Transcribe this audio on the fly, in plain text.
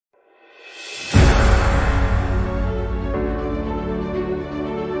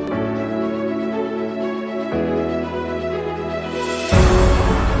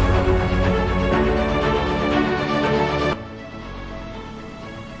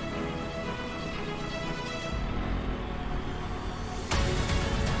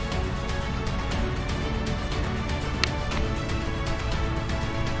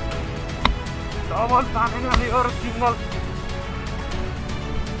Almost standing on your signal.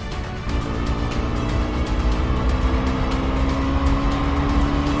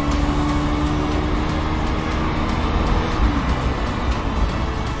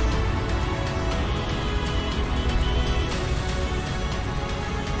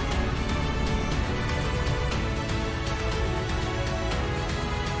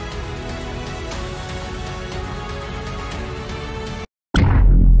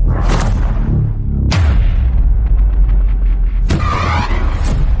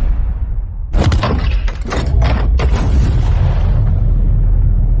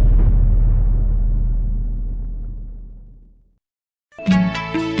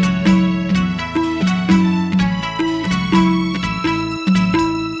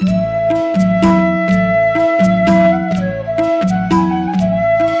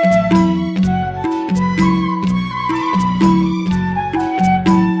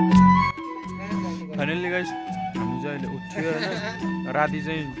 राति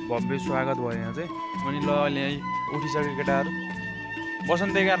चाहिँ भव्य स्वागत भयो यहाँ चाहिँ अनि ल अहिले यहीँ उठिसके केटाहरू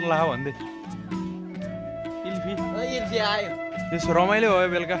बसन्त 11 ला भन्दै इल्फी आयो त्यस रमाइलो भयो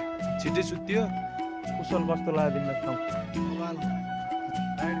बेलुका छिट्टै सुत्यो कुशल कस्तो लाग्यो तिमीलाई ठाउँ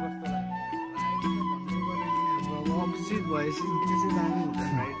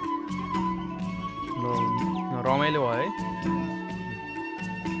रमाइलो भयो है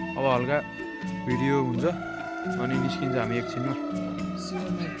अब हल्का भिडियो हुन्छ अनि निस्किन्छ हामी एकछिनमा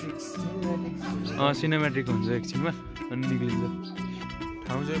सिनेमेट्रिक हुन्छ एकछिनमा अनि निक्लिन्छ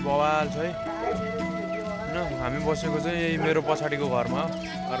ठाउँ चाहिँ बवाल छ है होइन हामी बसेको चाहिँ यही मेरो पछाडिको घरमा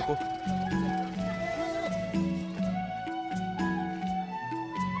अर्को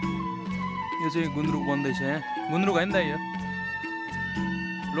यो चाहिँ गुन्द्रुक बन्दैछ यहाँ गुन्द्रुक होइन त यो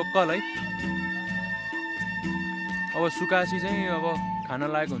लोकल है अब सुकासी चाहिँ अब खान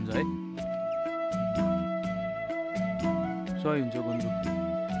लायक हुन्छ है सही हुन्छ गुन्द्रुक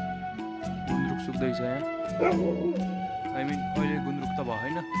सुक्दैछ यहाँ आई मिन अहिले गुन्द्रुक त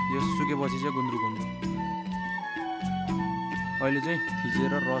भएन यो सुकेपछि चाहिँ गुन्द्रुक हुन्छ अहिले चाहिँ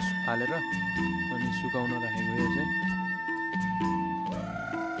थिचेर रस फालेर अनि सुकाउन राखेको यो चाहिँ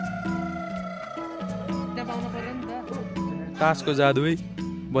तासको जादु है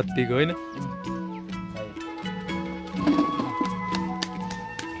बत्तीको होइन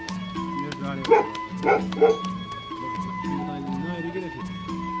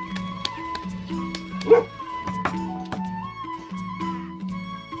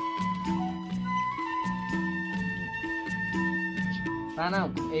पाना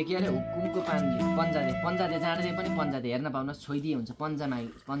के अरे हुकुमको पन्जाले जाँडे पनि पन्जाले हेर्न पाउन छोइदिए हुन्छ पन्जा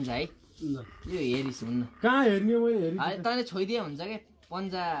है यो हेरिस हुन्न कहाँ हेर्ने मैले हेरि तैँले छोइदिए हुन्छ के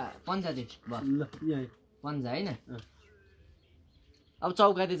पन्जा दे पन्जा होइन अब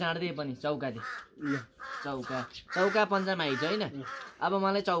चौका दे जाँडे पनि चौका पन्जामा आइज होइन अब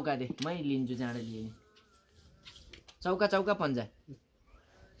मलाई चौका दे मै लिन्छु जाँडे लिए चौका पन्जा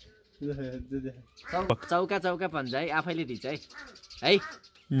चौका पन्जा है आफैले दिन्छ है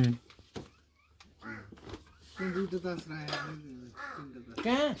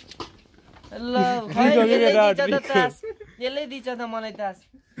कहाँ ल यसले दिन्छ त मलाई तास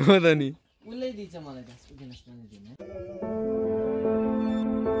हो त नि उसले दिन्छ मलाई तास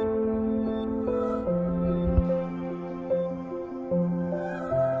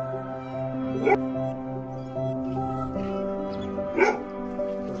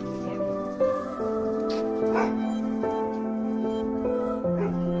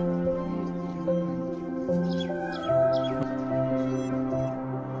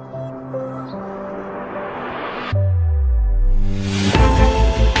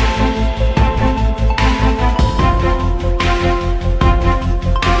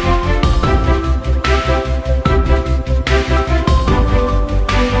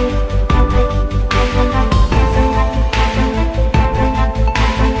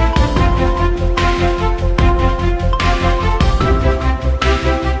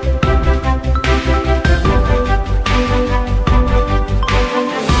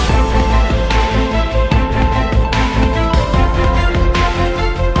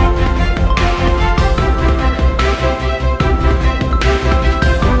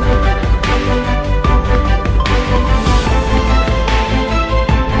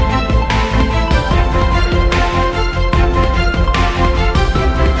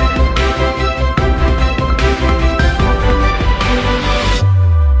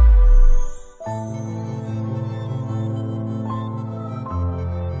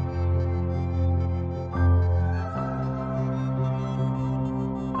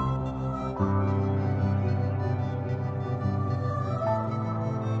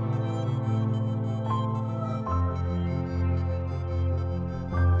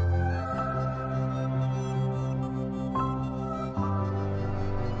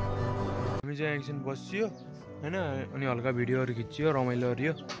चाहिँ एकछिन बसियो हैन अनि हल्का भिडियोहरु खिच्चियो रमाइलो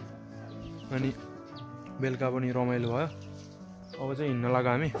गरियो अनि बेलुका पनि रमाइलो भयो अब चाहिँ हिँड्न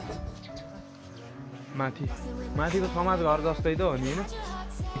लाग्यो हामी माथिको समाज घर जस्तै त हो नि हैन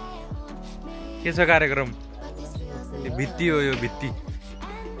के छ कार्यक्रम भित्ती हो यो भित्ती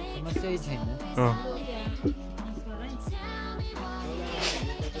समस्यै छैन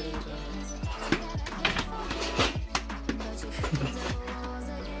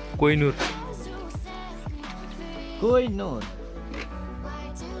कोइनुर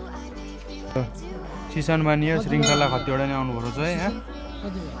सिसान बानियो श्रृङ्खला खतिवटा नि आउनु पर्छ है यहाँ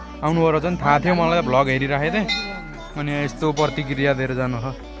आउनु पर्छ नि थाहा थियो मलाई भ्लग हेरिराखेको थिएँ अनि यस्तो प्रतिक्रिया दिएर जानु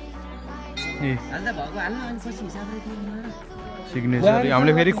हो सिग्नेचर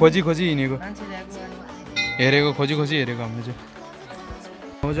हामीले फेरि खोजी हिँडेको हेरेको हेरेको हामीले चाहिँ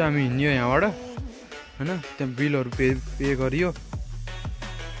अब चाहिँ हामी हिँड्यो यहाँबाट होइन त्यहाँ बिलहरू पे गरियो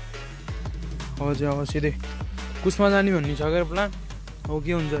अब चाहिँ अब सिधै कुस्मा जाने भन्ने छ क्या प्लान अब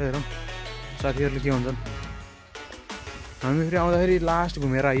के हुन्छ हेरौँ साथीहरूले के हुन्छन् हामी फेरि आउँदाखेरि लास्ट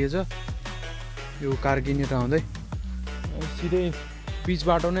घुमेर आइएछ यो कार्की नेता आउँदै सिधै पिच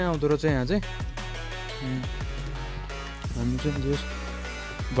बाटो नै आउँदो रहेछ यहाँ चाहिँ हामी चाहिँ जस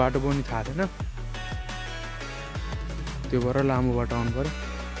बाटो पनि थाहा थिएन त्यो भएर लामो बाटो आउनु पऱ्यो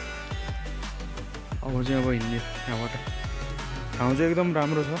अब चाहिँ अब हिँड्ने यहाँबाट ठाउँ चाहिँ एकदम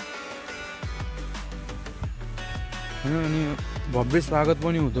राम्रो छ होइन अनि भव्य स्वागत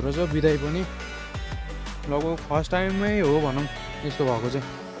पनि हुँदो रहेछ बिदाई पनि लगभग फर्स्ट टाइममै हो भनौँ यस्तो भएको चाहिँ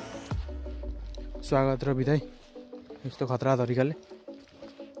स्वागत र बिदाई यस्तो खतरा तरिकाले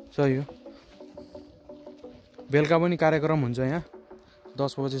सही हो बेलुका पनि कार्यक्रम हुन्छ यहाँ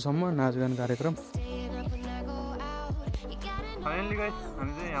 10 बजेसम्म नाचगान कार्यक्रम फाइनली गाइस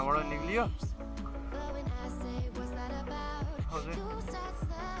हामी चाहिँ यहाँबाट निक्लियो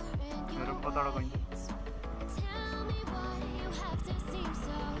मेरो पताडो गइन्छ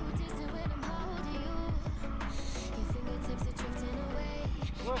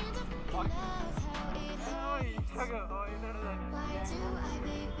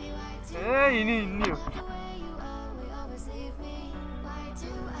हिँड्यो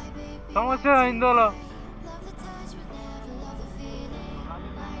समस्या हिँड्दो ल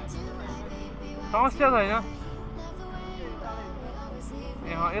समस्या छैन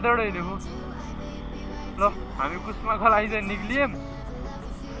यताबाट हिँडेको ल हामी कुस्मा खोला चाहिँ निक्लियौँ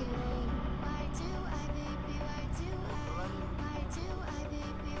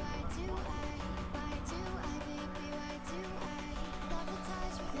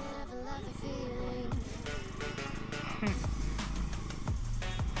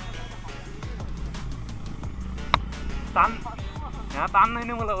यहाँ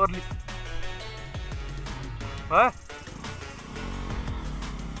तान्दैन मलाई अर्ली है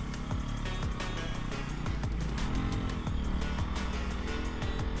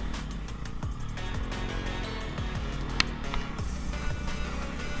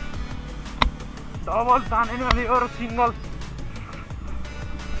डबल तानेन अनि अरू सिङ्गल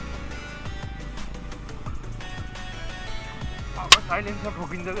अब साइलेन्सर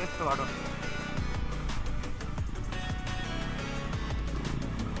ठोकिन्छ क्या यस्तो बाटो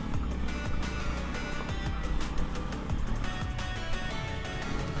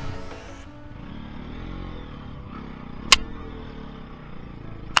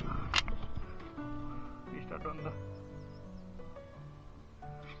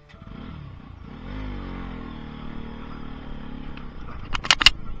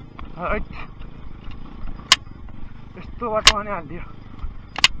यस्तो बाटोमा नि हालिदियो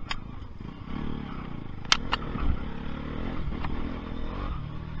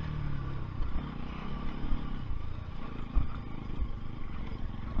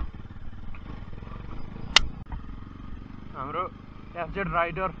हाम्रो एफजेड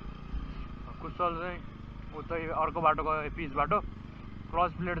राइडर कुशल चाहिँ उतै अर्को बाटो गयो पिच बाटो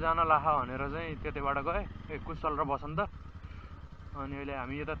क्लच प्लेट जान लाखा भनेर चाहिँ त्यतैबाट गए कुशल र बसन्त अनि अहिले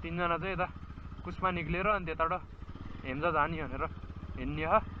हामी यता 3 जना चाहिँ यता कुस्मा निक्लेर अनि त्यताबाट हेम्जा जाने भनेर हिँड्ने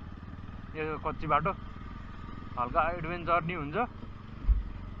हो यो कच्ची बाटो हल्का एडभेन्चर नि हुन्छ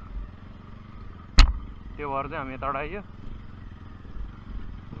त्यो भएर चाहिँ हामी यताबाट आइयो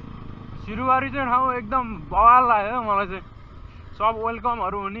सिरुबारी चाहिँ ठाउँ एकदम बवाल लाग्यो मलाई चाहिँ सब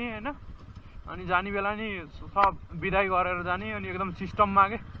वेलकमहरू हुने हैन अनि जाने बेला नि सब बिदाई गरेर जाने अनि एकदम सिस्टममा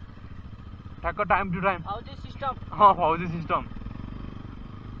के ठ्याक्क टाइम टु टाइम फौजी सिस्टम फौजी सिस्टम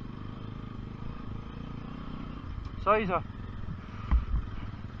सही छ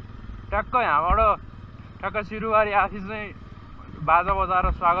ट्याक्क यहाँबाट ट्याक्क सिरुबारी आफिस चाहिँ बाजा बजाएर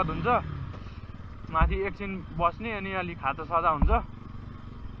स्वागत हुन्छ माथि एकछिन बस्ने अनि अलि खाजा साजा हुन्छ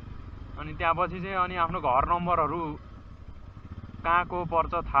अनि त्यहाँपछि चाहिँ अनि आफ्नो घर नम्बरहरू कहाँको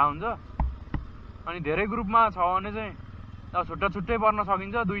पर्छ थाहा हुन्छ। अनि धेरै ग्रुपमा छ भने चाहिँ अब छुट्टा छुट्टै पर्न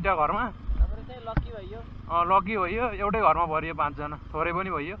सकिन्छ, दुईटा घरमा लकी भइयो, एउटै घरमा भरियो 5 जना, थोरै पनि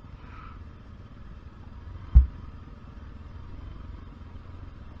भइयो।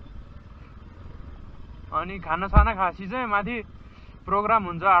 अनि खानासाना खासी चाहिँ माथि प्रोग्राम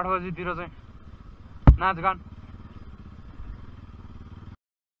हुन्छ 8 बजीतिर चाहिँ नाचगान।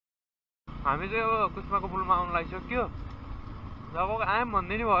 हामी चाहिँ अब कुस्माको पुलमा आउनु लागिसक्यो, जब आयौँ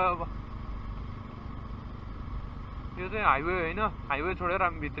भन्दै नि भयो। अब यो चाहिँ हाइवे होइन, हाइवे छोडेर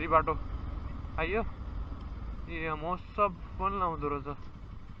हामी भित्री बाटो आइयो। ए महोत्सव पनि लाउँदो रहेछ,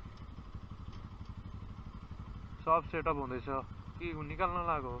 सब सेटअप हुँदैछ कि निकाल्न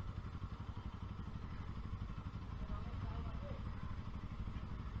लाग्यो।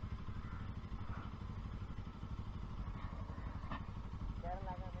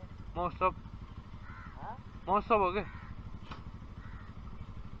 महोत्सव हो क्या,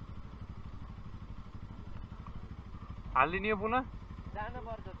 हालिदिने हो पुनः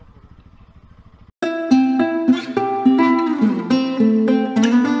जानुपर्छ त।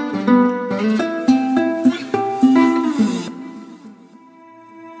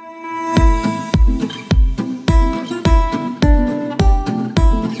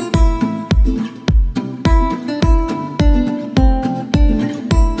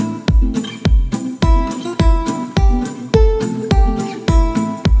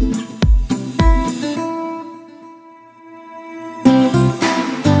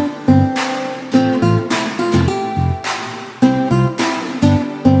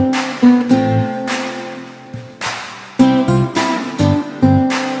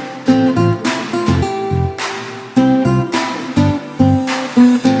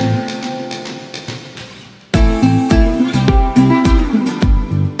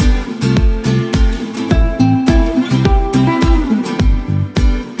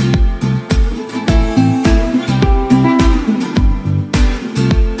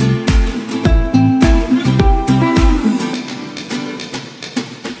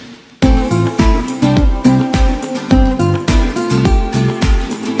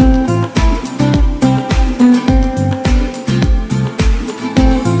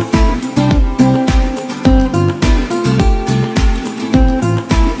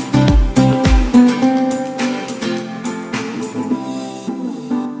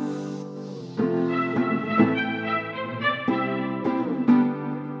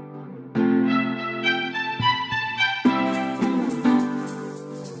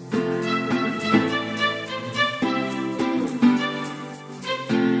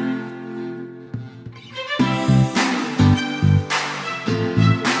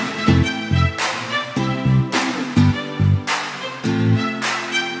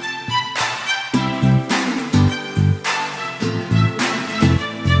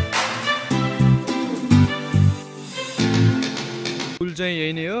 चाहिँ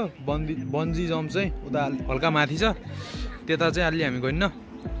यही नै हो। बन्जी जम्प चाहिँ उता हल्का माथि छ, त्यता चाहिँ अलि हामी गइन्न।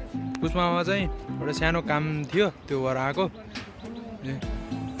 कुस्मामा चाहिँ एउटा सानो काम थियो, त्यो भएर आएको।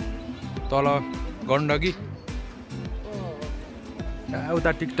 तल गण्डकी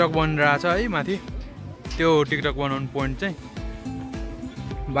उता टिकटक बनिरहेछ है माथि, त्यो टिकटक बनाउनु पोइन्ट चाहिँ।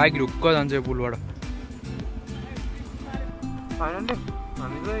 बाइक ढुक्क जान्छ यो पुलबाट। फाइनली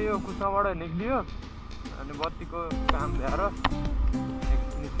हामी चाहिँ यो कुस्माबाट निक्लियो अनि बत्तीको काम भएर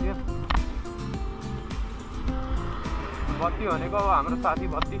निस्कियो। बत्ती भनेको अब हाम्रो साथी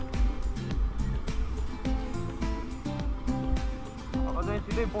बत्ती। अब चाहिँ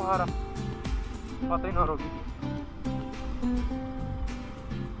सिधै पोखरा, कतै नरोकी।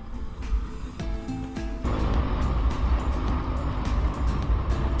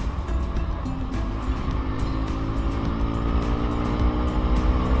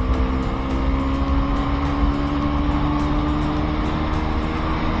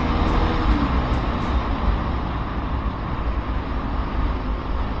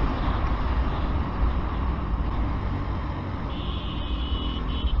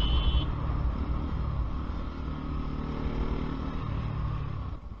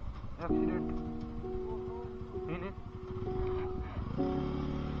 Accident. In it.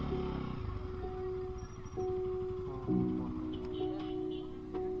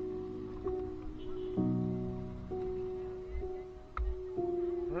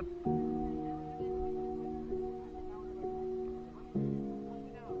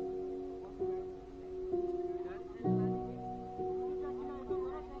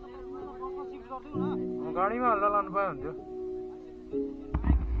 गाडीमा हल्ला लानु पाए हुन्थ्यो।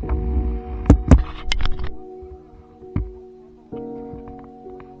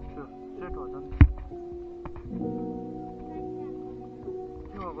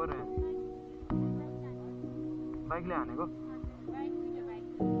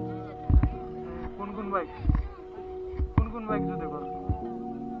 बाइक कुन बाइक जुधेको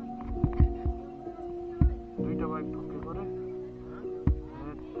दुईटा बाइक ठोकेको रे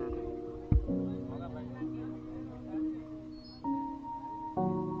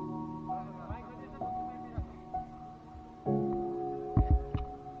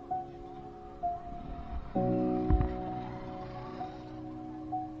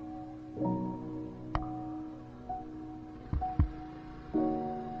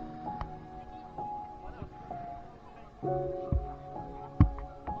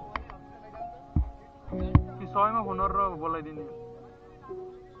सयमा फोन गरेर बोलाइदिने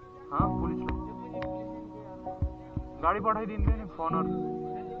पुलिसलाई गाडी पठाइदिन्थ्यो नि फोनहरू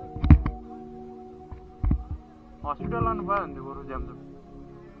हस्पिटल लानु पायो भने बरु ज्यामजुम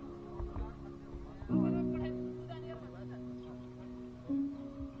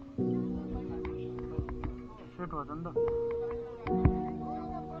सेट भन्छ नि त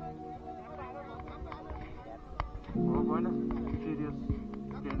हो भएन सिरियस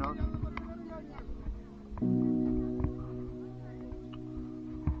केही नहोस्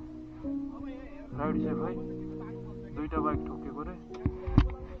राइड सेफ है दुईटा बाइक ठोकेको रे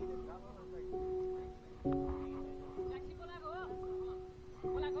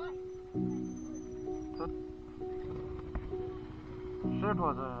सेट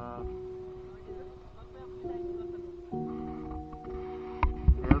भन्छ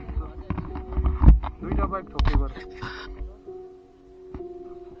दुईटा बाइक ठोकेको रे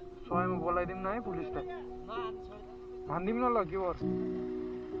सयमा बोलाइदिउँ न है पुलिसलाई भनिदिउँ न ल के गर्छ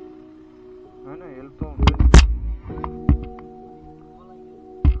होइन हेल्प त हुन्छ नि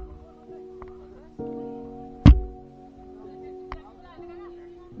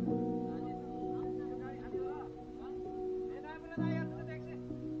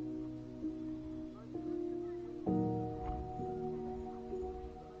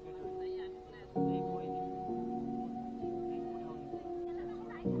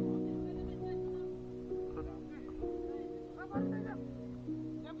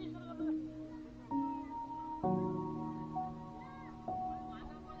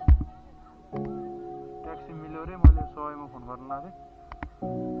ट्याक्सी मिल्यो रे मैले 100 मा फोन गर्न लागे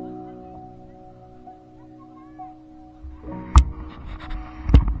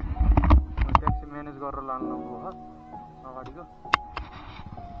ट्याक्सी म्यानेज गरेर लानु हो अगाडिको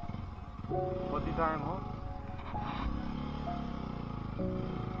कति टाइम हो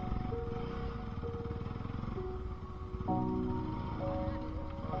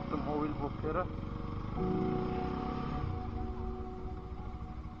मोबाइल बोकेर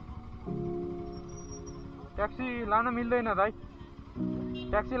ट्याक्सी लान मिल्दैन दाइ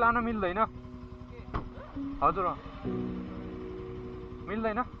ट्याक्सी लान मिल्दैन हजुर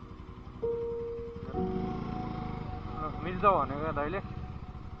मिल्दैन मिल्छ भनेको दाइले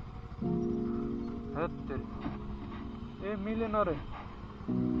ए मिलेन रे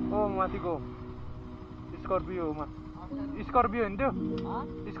ओ माथिको स्कर्पियोमा स्कर्पियो होइन त्यो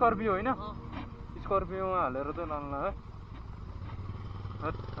स्कर्पियो होइन स्कर्पियोमा हालेर त लान्ला है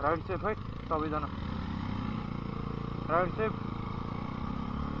राइड सेफ है सबैजना राइड सेफ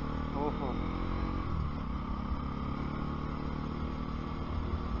ओहो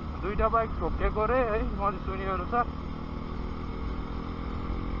दुईटा बाइक ठोकेको रे है मैले सुने अनुसार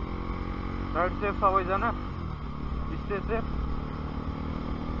राइड सेफ सबैजना स्टे सेफ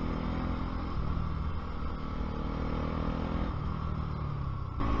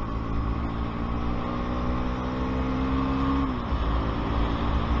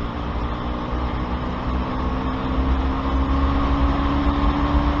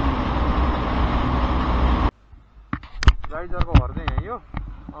राइजरको घर चाहिँ यही हो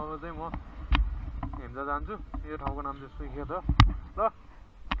अब चाहिँ म हेम्जा जान्छु यो ठाउँको नाम चाहिँ सुइखे त ल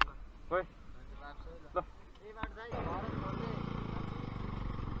गए ल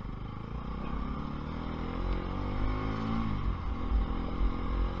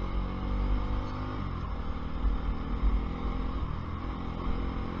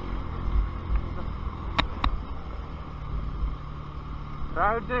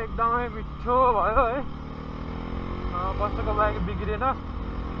राइड चाहिँ एकदमै मिठो भयो है कसैको बाइक बिग्रेन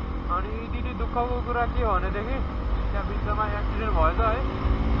अनि यति दुःखको कुरा के हो भनेदेखि त्यहाँ बिचमा एक्सिडेन्ट भएछ है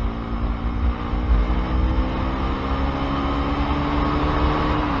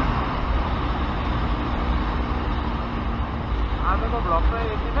आजको भ्लग चाहिँ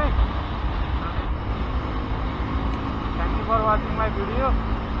यति नै thank you for watching my video